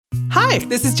Hi,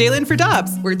 this is Jalen for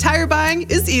Dobbs, where tire buying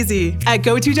is easy. At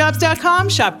GoToDobbs.com,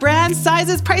 shop brands,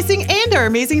 sizes, pricing, and our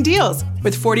amazing deals.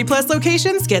 With 40-plus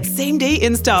locations, get same-day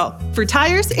install. For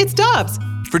tires, it's Dobbs.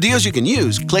 For deals you can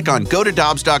use, click on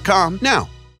GoToDobbs.com now.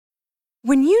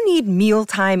 When you need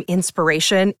mealtime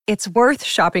inspiration, it's worth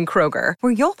shopping Kroger,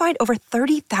 where you'll find over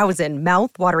 30,000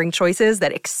 mouth-watering choices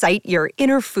that excite your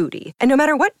inner foodie. And no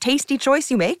matter what tasty choice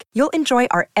you make, you'll enjoy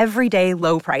our everyday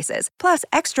low prices, plus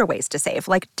extra ways to save,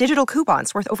 like digital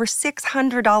coupons worth over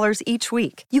 $600 each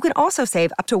week. You can also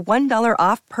save up to $1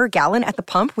 off per gallon at the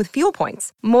pump with fuel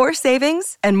points. More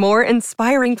savings and more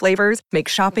inspiring flavors make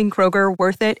shopping Kroger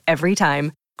worth it every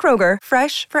time. Kroger,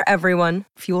 fresh for everyone.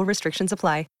 Fuel restrictions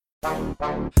apply.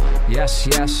 Yes.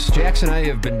 Jackson and I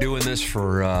have been doing this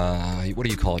for,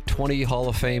 20 Hall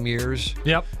of Fame years?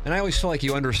 Yep. And I always feel like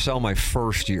you undersell my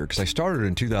first year because I started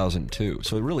in 2002.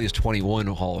 So it really is 21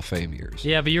 Hall of Fame years.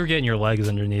 Yeah, but you were getting your legs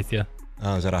underneath you.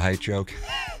 Oh, is that a height joke?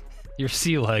 Your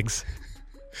sea legs.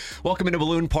 Welcome into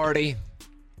Balloon Party,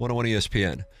 101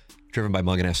 ESPN. Driven by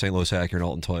Mungan F. St. Louis Acura and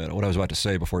Alton Toyota. What I was about to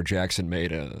say before Jackson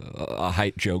made a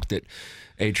height joke that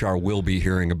HR will be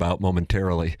hearing about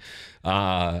momentarily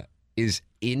is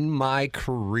in my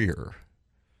career.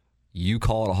 You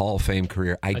call it a Hall of Fame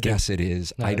career. I guess it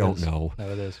is. No, I don't know. No,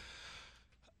 it is.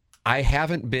 I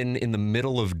haven't been in the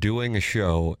middle of doing a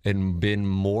show and been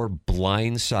more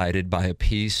blindsided by a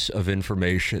piece of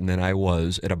information than I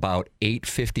was at about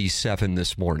 8:57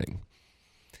 this morning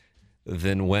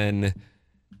than when,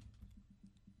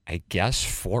 I guess,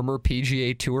 former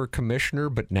PGA Tour commissioner,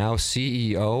 but now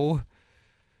CEO,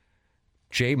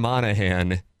 Jay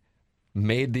Monahan,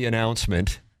 made the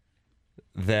announcement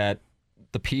that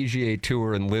the PGA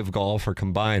Tour and Live Golf are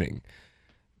combining.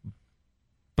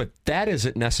 But that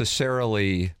isn't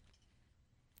necessarily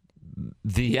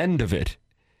the end of it.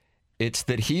 It's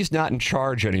that he's not in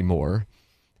charge anymore,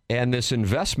 and this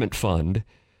investment fund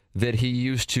that he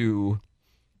used to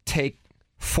take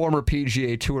former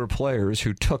PGA Tour players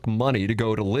who took money to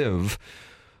go to Live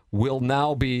will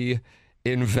now be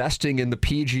investing in the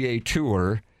PGA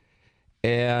Tour.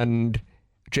 And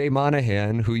Jay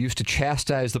Monahan, who used to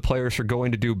chastise the players for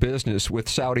going to do business with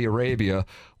Saudi Arabia,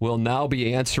 will now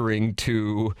be answering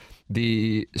to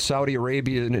the Saudi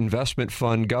Arabian investment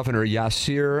fund governor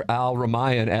Yasir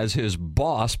Al-Rumayyan as his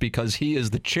boss because he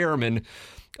is the chairman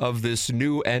of this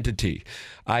new entity.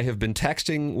 I have been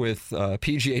texting with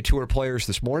PGA Tour players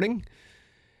this morning,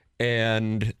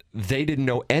 and they didn't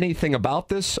know anything about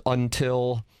this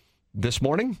until this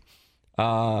morning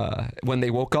when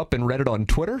they woke up and read it on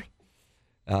Twitter.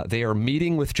 They are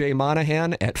meeting with Jay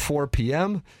Monahan at 4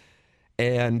 p.m.,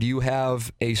 and you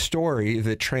have a story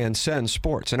that transcends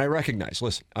sports. And I recognize,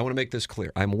 listen, I want to make this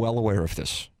clear. I'm well aware of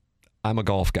this. I'm a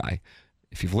golf guy.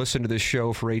 If you've listened to this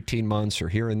show for 18 months or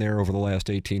here and there over the last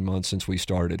 18 months since we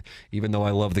started, even though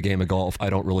I love the game of golf,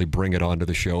 I don't really bring it onto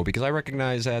the show because I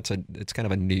recognize it's kind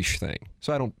of a niche thing.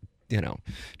 So I don't,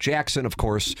 Jackson, of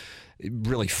course,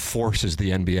 really forces the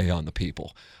NBA on the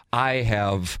people. I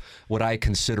have what I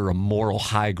consider a moral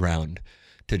high ground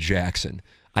to Jackson.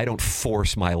 I don't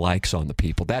force my likes on the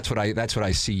people. That's what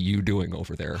I see you doing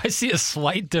over there. I see a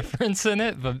slight difference in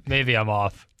it, but maybe I'm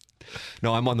off.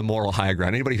 No, I'm on the moral high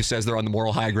ground. Anybody who says they're on the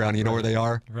moral high ground, you know where they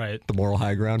are? Right. The moral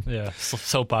high ground? Yeah,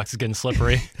 soapbox is getting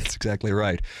slippery. That's exactly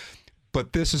right.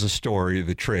 But this is a story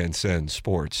that transcends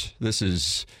sports. This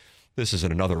is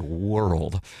in another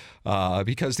world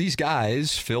because these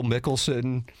guys, Phil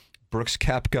Mickelson, Brooks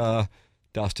Koepka,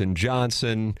 Dustin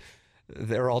Johnson,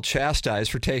 they're all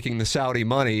chastised for taking the Saudi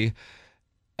money,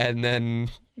 and then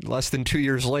less than 2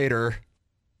 years later,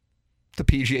 the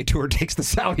PGA Tour takes the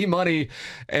Saudi money,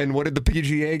 and what did the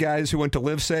PGA guys who went to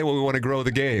Live say? Well, we want to grow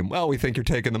the game. Well, we think you're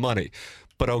taking the money,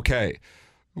 but okay.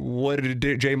 What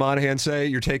did Jay Monahan say?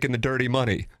 You're taking the dirty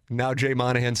money. Now Jay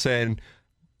Monahan saying,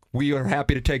 we are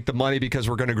happy to take the money because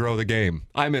we're going to grow the game.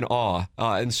 I'm in awe.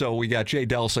 And so we got Jay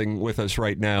Delsing with us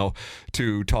right now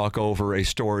to talk over a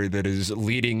story that is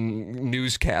leading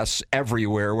newscasts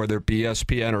everywhere, whether it be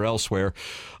ESPN or elsewhere.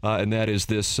 And that is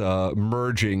this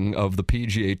merging of the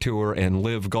PGA Tour and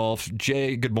Live Golf.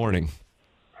 Jay, good morning.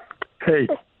 Hey,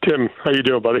 Tim. How you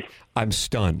doing, buddy? I'm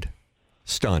stunned.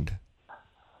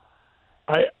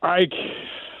 I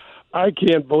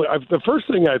can't believe. The first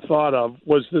thing I thought of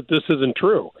was that this isn't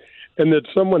true, and that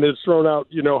someone has thrown out.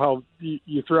 You know how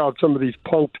you throw out some of these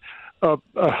punked up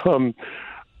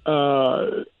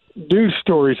news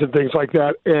stories and things like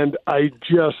that. And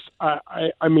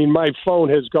I mean, my phone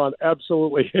has gone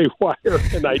absolutely haywire,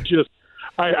 and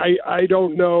I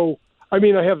don't know. I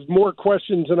mean, I have more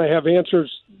questions than I have answers,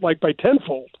 like by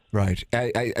tenfold. Right.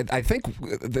 I think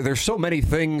there's so many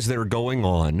things that are going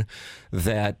on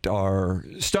that are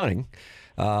stunning.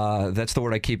 That's the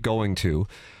word I keep going to.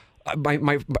 So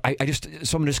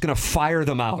I'm just going to fire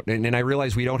them out. And I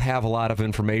realize we don't have a lot of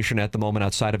information at the moment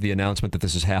outside of the announcement that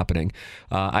this is happening.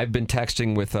 I've been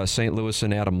texting with St. Louis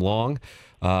and Adam Long,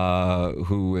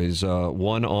 who is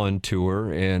one on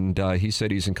tour, and he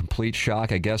said he's in complete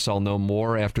shock. I guess I'll know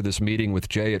more after this meeting with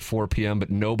Jay at 4 p.m., but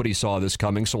nobody saw this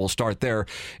coming, so we'll start there.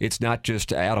 It's not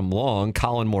just Adam Long.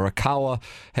 Colin Morikawa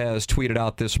has tweeted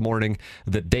out this morning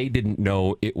that they didn't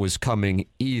know it was coming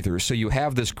either. So you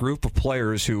have this group of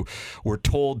players who were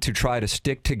told to try to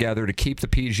stick together to keep the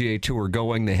PGA Tour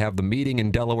going. They have the meeting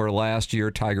in Delaware last year.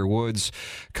 Tiger Woods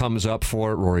comes up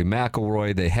for it. Rory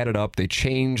McIlroy, they head it up. They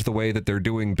change the way that they're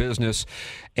doing business,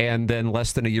 and then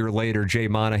less than a year later, Jay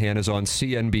Monahan is on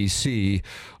CNBC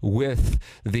with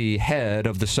the head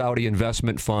of the Saudi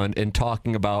investment fund and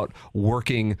talking about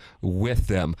working with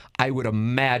them. I would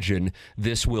imagine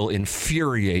this will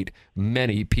infuriate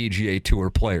many PGA Tour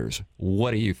players.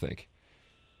 What do you think?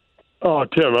 Oh,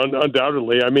 Tim,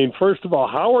 undoubtedly. I mean, first of all,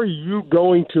 how are you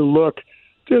going to look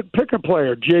to pick a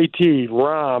player, JT,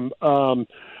 Rahm,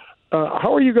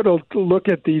 how are you going to look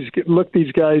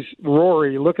these guys,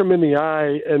 Rory, look them in the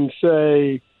eye and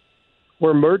say,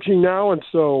 we're merging now, and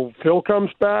so Phil comes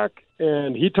back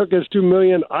and he took his $2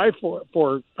 million. I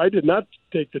did not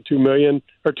take the $2 million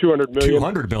or $200 million.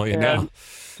 $200 million now.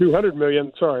 $200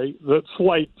 million. Sorry, the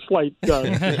slight.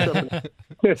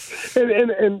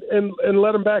 and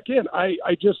let him back in.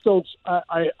 I just don't.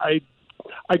 I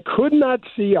could not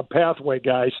see a pathway,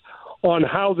 guys, on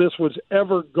how this was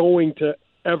ever going to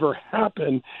ever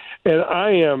happen, and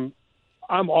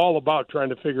I'm all about trying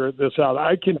to figure this out.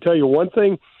 I can tell you one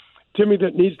thing, Timmy,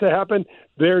 that needs to happen.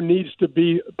 There needs to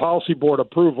be policy board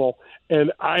approval,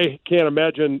 and I can't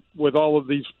imagine with all of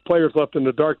these players left in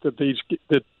the dark that he's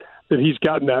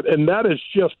gotten that, and that is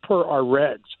just per our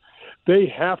regs. They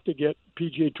have to get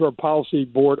PGA Tour policy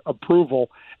board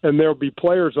approval, and there'll be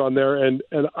players on there, and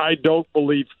I don't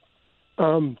believe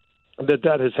that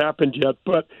has happened yet,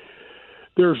 but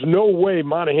there's no way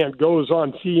Monahan goes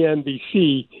on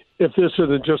CNBC if this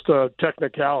isn't just a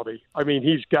technicality. I mean,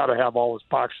 he's got to have all his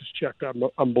boxes checked,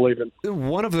 I'm believing.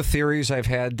 One of the theories I've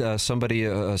had somebody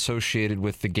associated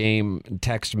with the game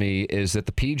text me is that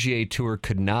the PGA Tour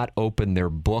could not open their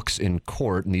books in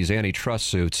court in these antitrust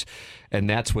suits, and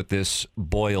that's what this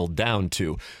boiled down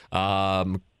to.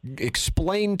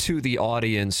 Explain to the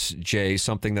audience, Jay,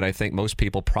 something that I think most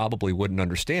people probably wouldn't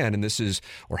understand, and this is,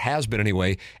 or has been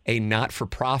anyway, a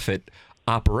not-for-profit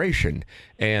operation.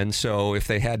 And so if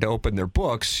they had to open their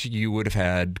books, you would have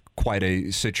had quite a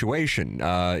situation.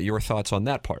 Your thoughts on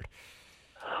that part?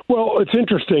 Well, it's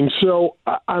interesting. So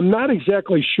I'm not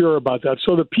exactly sure about that.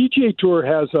 So the PGA Tour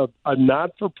has a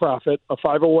not-for-profit, a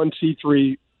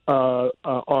 501c3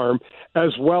 arm,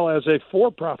 as well as a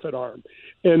for-profit arm.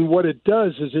 And what it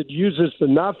does is it uses the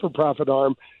not-for-profit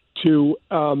arm to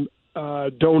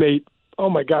donate, oh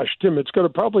my gosh, Tim, it's going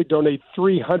to probably donate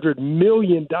 $300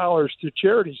 million to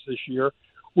charities this year,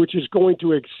 which is going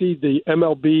to exceed the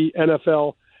MLB,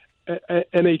 NFL,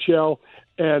 NHL,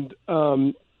 and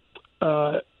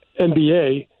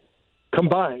NBA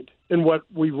combined in what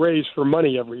we raise for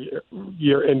money every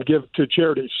year and give to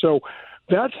charities. So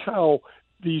that's how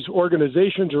these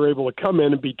organizations are able to come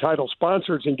in and be title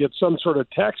sponsors and get some sort of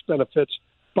tax benefits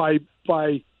by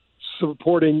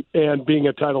supporting and being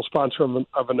a title sponsor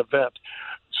of an event.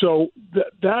 So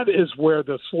that is where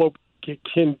the slope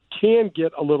can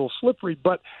get a little slippery.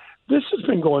 But this has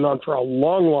been going on for a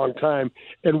long, long time,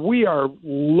 and we are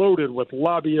loaded with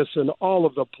lobbyists and all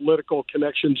of the political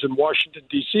connections in Washington,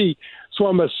 D.C., so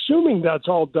I'm assuming that's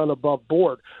all done above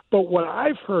board. But what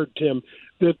I've heard, Tim,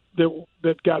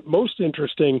 that got most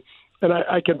interesting, and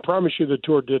I can promise you the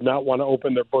tour did not want to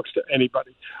open their books to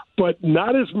anybody, but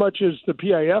not as much as the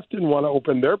PIF didn't want to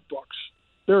open their books.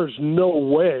 There's no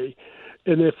way.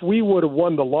 And if we would have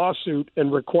won the lawsuit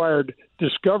and required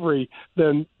discovery,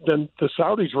 then the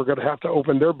Saudis were going to have to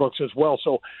open their books as well.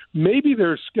 So maybe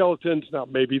there's skeletons.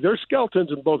 Not maybe. There's skeletons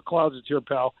in both closets here,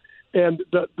 pal. And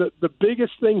the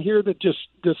biggest thing here that just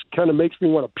kind of makes me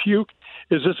want to puke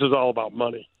is this is all about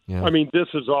money. Yeah. I mean, this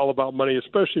is all about money,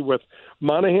 especially with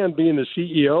Monahan being the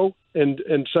CEO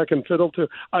and second fiddle to,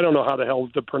 I don't know how the hell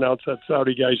to pronounce that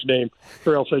Saudi guy's name,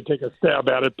 or else I'd take a stab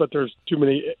at it, but there's too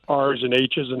many R's and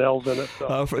H's and L's in it. So.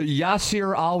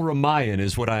 Yasir Al-Rumayyan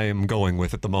is what I am going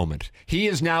with at the moment. He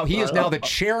is now the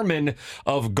chairman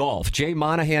of golf. Jay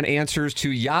Monahan answers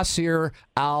to Yasir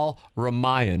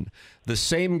Al-Rumayyan. the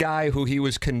same guy who he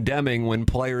was condemning when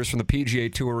players from the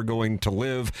PGA Tour were going to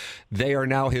live. They are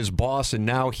now his boss, and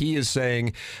now he is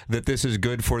saying that this is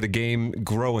good for the game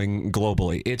growing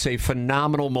globally. It's a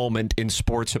phenomenal moment in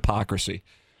sports hypocrisy.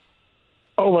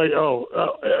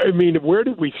 I mean, where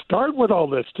did we start with all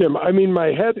this, Tim? I mean, my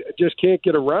head just can't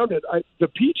get around it. The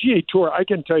PGA Tour, I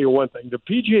can tell you one thing. The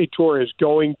PGA Tour is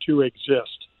going to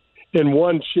exist in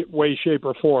one way, shape,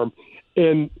 or form,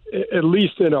 and at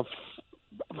least in a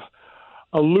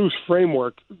loose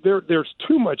framework. There's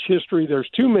too much history. There's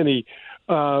too many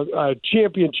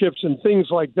championships and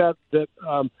things like that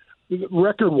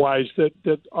record-wise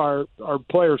that our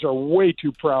players are way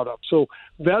too proud of. So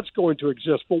that's going to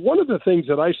exist. But one of the things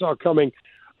that I saw coming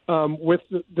with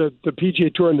the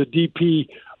PGA Tour and the DP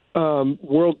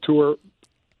World Tour,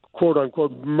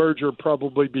 quote-unquote, merger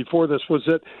probably before this, was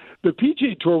that the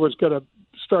PGA Tour was going to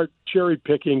start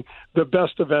cherry-picking the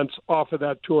best events off of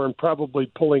that tour and probably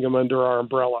pulling them under our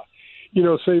umbrella. You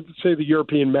know, say the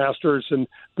European Masters and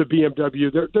the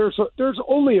BMW. There's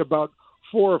only about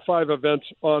 4 or 5 events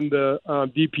on the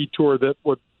DP Tour that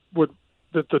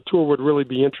that the tour would really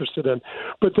be interested in.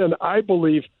 But then I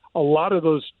believe a lot of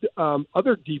those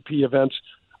other DP events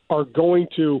are going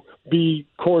to be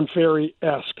Korn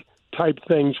Ferry-esque type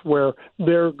things where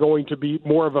they're going to be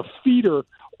more of a feeder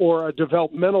or a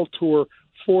developmental tour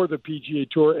for the PGA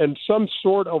Tour and some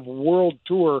sort of world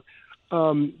tour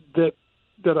that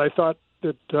I thought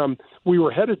that we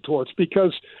were headed towards,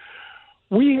 because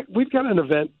we've got an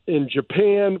event in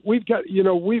Japan. We've got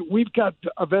we've got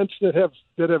events that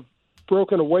have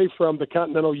broken away from the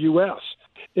continental U.S.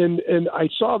 And I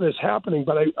saw this happening,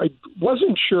 but I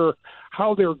wasn't sure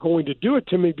how they were going to do it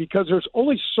to me, because there's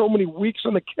only so many weeks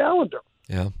on the calendar.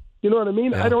 Yeah. You know what I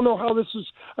mean? Yeah. I don't know how this is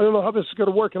going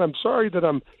to work, and I'm sorry that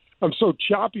I'm so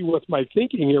choppy with my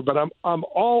thinking here, but I'm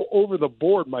all over the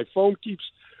board. My phone keeps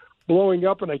blowing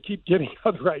up, and I keep getting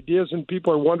other ideas, and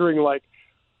people are wondering, like,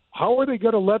 how are they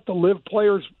going to let the live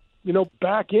players,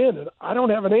 back in? And I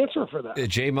don't have an answer for that.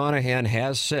 Jay Monahan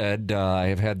has said, I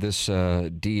have had this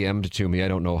DM'd to me, I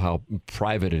don't know how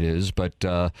private it is, but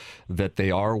that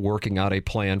they are working out a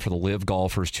plan for the live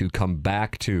golfers to come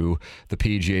back to the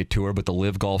PGA Tour, but the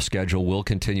live golf schedule will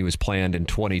continue as planned in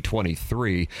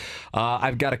 2023.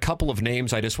 I've got a couple of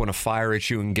names I just want to fire at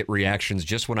you and get reactions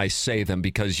just when I say them,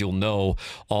 because you'll know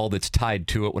all that's tied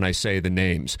to it when I say the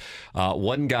names.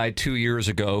 One guy 2 years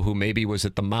ago who maybe was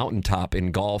at the mountaintop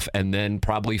in golf and then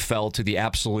probably fell to the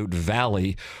absolute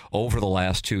valley over the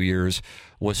last 2 years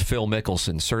was Phil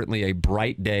Mickelson. Certainly a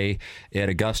bright day at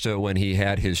Augusta when he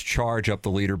had his charge up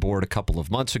the leaderboard a couple of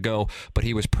months ago, but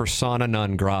he was persona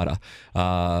non grata.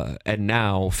 And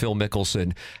now Phil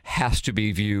Mickelson has to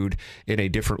be viewed in a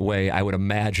different way, I would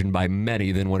imagine, by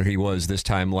many than what he was this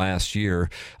time last year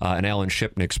in Alan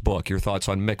Shipnick's book. Your thoughts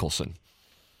on Mickelson?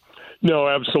 No,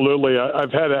 absolutely.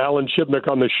 I've had Alan Shipnick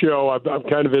on the show. I'm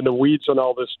kind of in the weeds on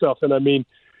all this stuff. And I mean,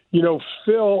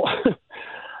 Phil,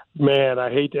 man,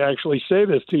 I hate to actually say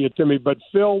this to you, Timmy, but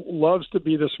Phil loves to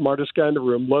be the smartest guy in the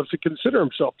room, loves to consider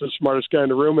himself the smartest guy in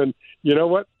the room. And you know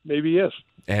what? Maybe he is.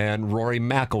 And Rory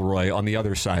McIlroy on the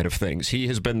other side of things. He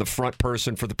has been the front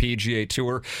person for the PGA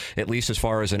Tour, at least as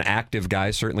far as an active guy.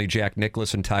 Certainly Jack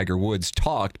Nicklaus and Tiger Woods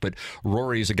talked, but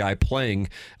Rory's a guy playing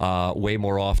way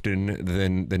more often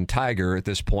than Tiger at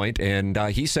this point. And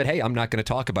he said, hey, I'm not going to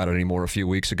talk about it anymore a few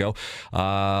weeks ago.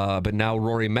 But now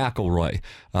Rory McIlroy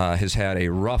has had a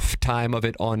rough time of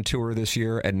it on tour this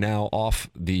year, and now off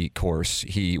the course,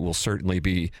 he will certainly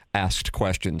be asked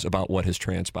questions about what has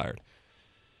transpired.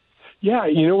 Yeah,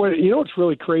 you know what? It's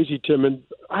really crazy, Tim, and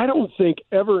I don't think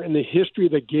ever in the history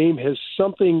of the game has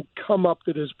something come up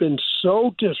that has been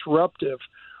so disruptive,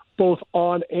 both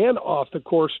on and off the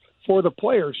course, for the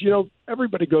players.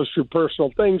 Everybody goes through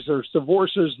personal things. There's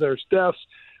divorces, there's deaths,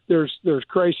 there's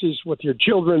crises with your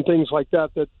children, things like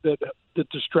that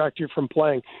distract you from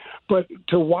playing. But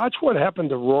to watch what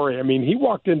happened to Rory, I mean, he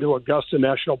walked into Augusta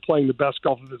National playing the best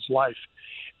golf of his life,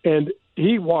 and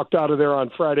he walked out of there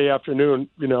on Friday afternoon,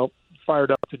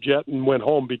 fired up the jet and went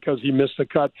home because he missed the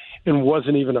cut and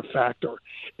wasn't even a factor.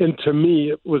 And to me,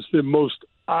 it was the most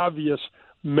obvious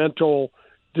mental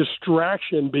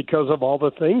distraction because of all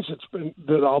the things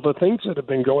that have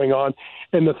been going on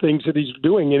and the things that he's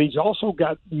doing. And he's also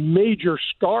got major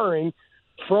scarring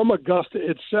from Augusta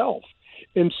itself.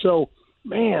 And so,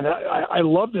 man, I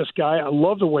love this guy. I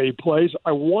love the way he plays.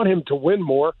 I want him to win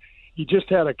more. He just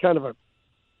had a kind of a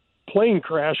plane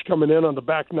crash coming in on the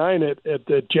back nine at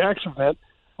the Jack's event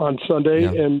on Sunday,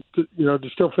 and to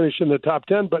still finish in the top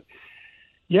 10. But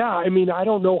Yeah, I mean, I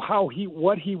don't know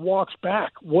what he walks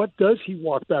back. What does he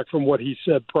walk back from what he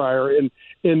said prior? And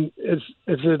is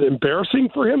it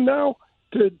embarrassing for him now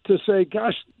to say,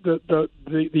 "Gosh, the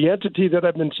entity that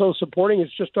I've been so supporting has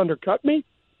just undercut me"?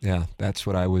 Yeah, that's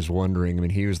what I was wondering. I mean,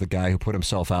 he was the guy who put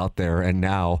himself out there, and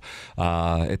now,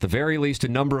 at the very least, a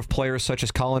number of players such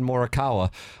as Colin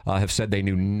Morikawa have said they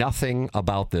knew nothing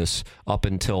about this up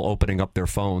until opening up their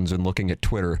phones and looking at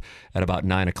Twitter at about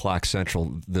 9 o'clock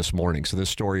Central this morning. So this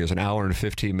story is an hour and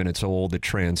 15 minutes old. It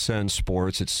transcends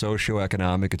sports. It's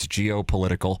socioeconomic. It's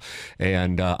geopolitical,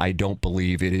 and I don't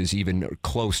believe it is even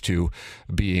close to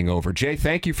being over. Jay,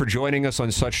 thank you for joining us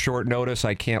on such short notice.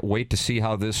 I can't wait to see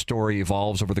how this story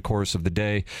evolves over the course of the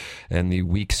day and the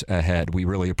weeks ahead. We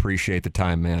really appreciate the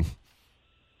time, man.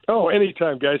 Oh,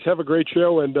 anytime, guys. Have a great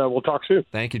show, and we'll talk soon.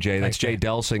 Thank you, Jay. That's Jay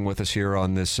Delsing with us here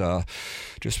on this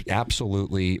just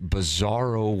absolutely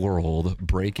bizarro world.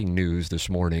 Breaking news this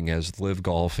morning as Live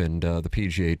Golf and the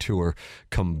PGA Tour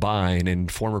combine,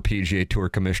 and former PGA Tour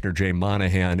Commissioner Jay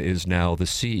Monahan is now the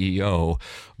CEO,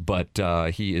 but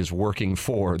he is working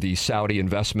for the Saudi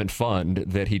investment fund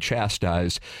that he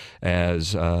chastised,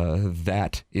 as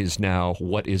that is now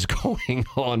what is going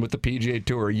on with the PGA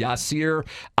Tour. Yasir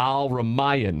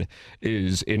Al-Rumayyan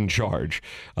is in charge.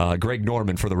 Greg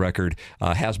Norman, for the record,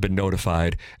 has been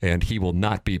notified, and he will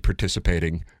not be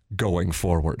participating going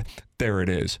forward. There it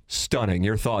is. Stunning.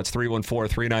 Your thoughts,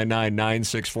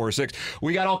 314-399-9646.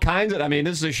 We got all kinds of, I mean,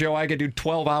 this is a show I could do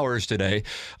 12 hours today.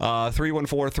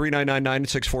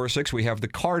 314-399-9646. We have the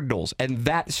Cardinals and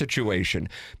that situation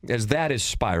as that is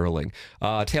spiraling.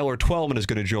 Taylor Twellman is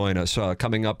going to join us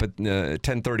coming up at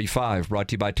 10:35, brought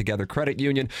to you by Together Credit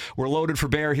Union. We're loaded for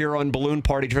bear here on Balloon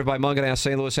Party, driven by Munganess,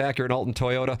 St. Louis Acura, and Alton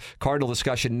Toyota. Cardinal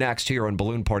discussion next here on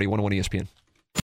Balloon Party 101 ESPN.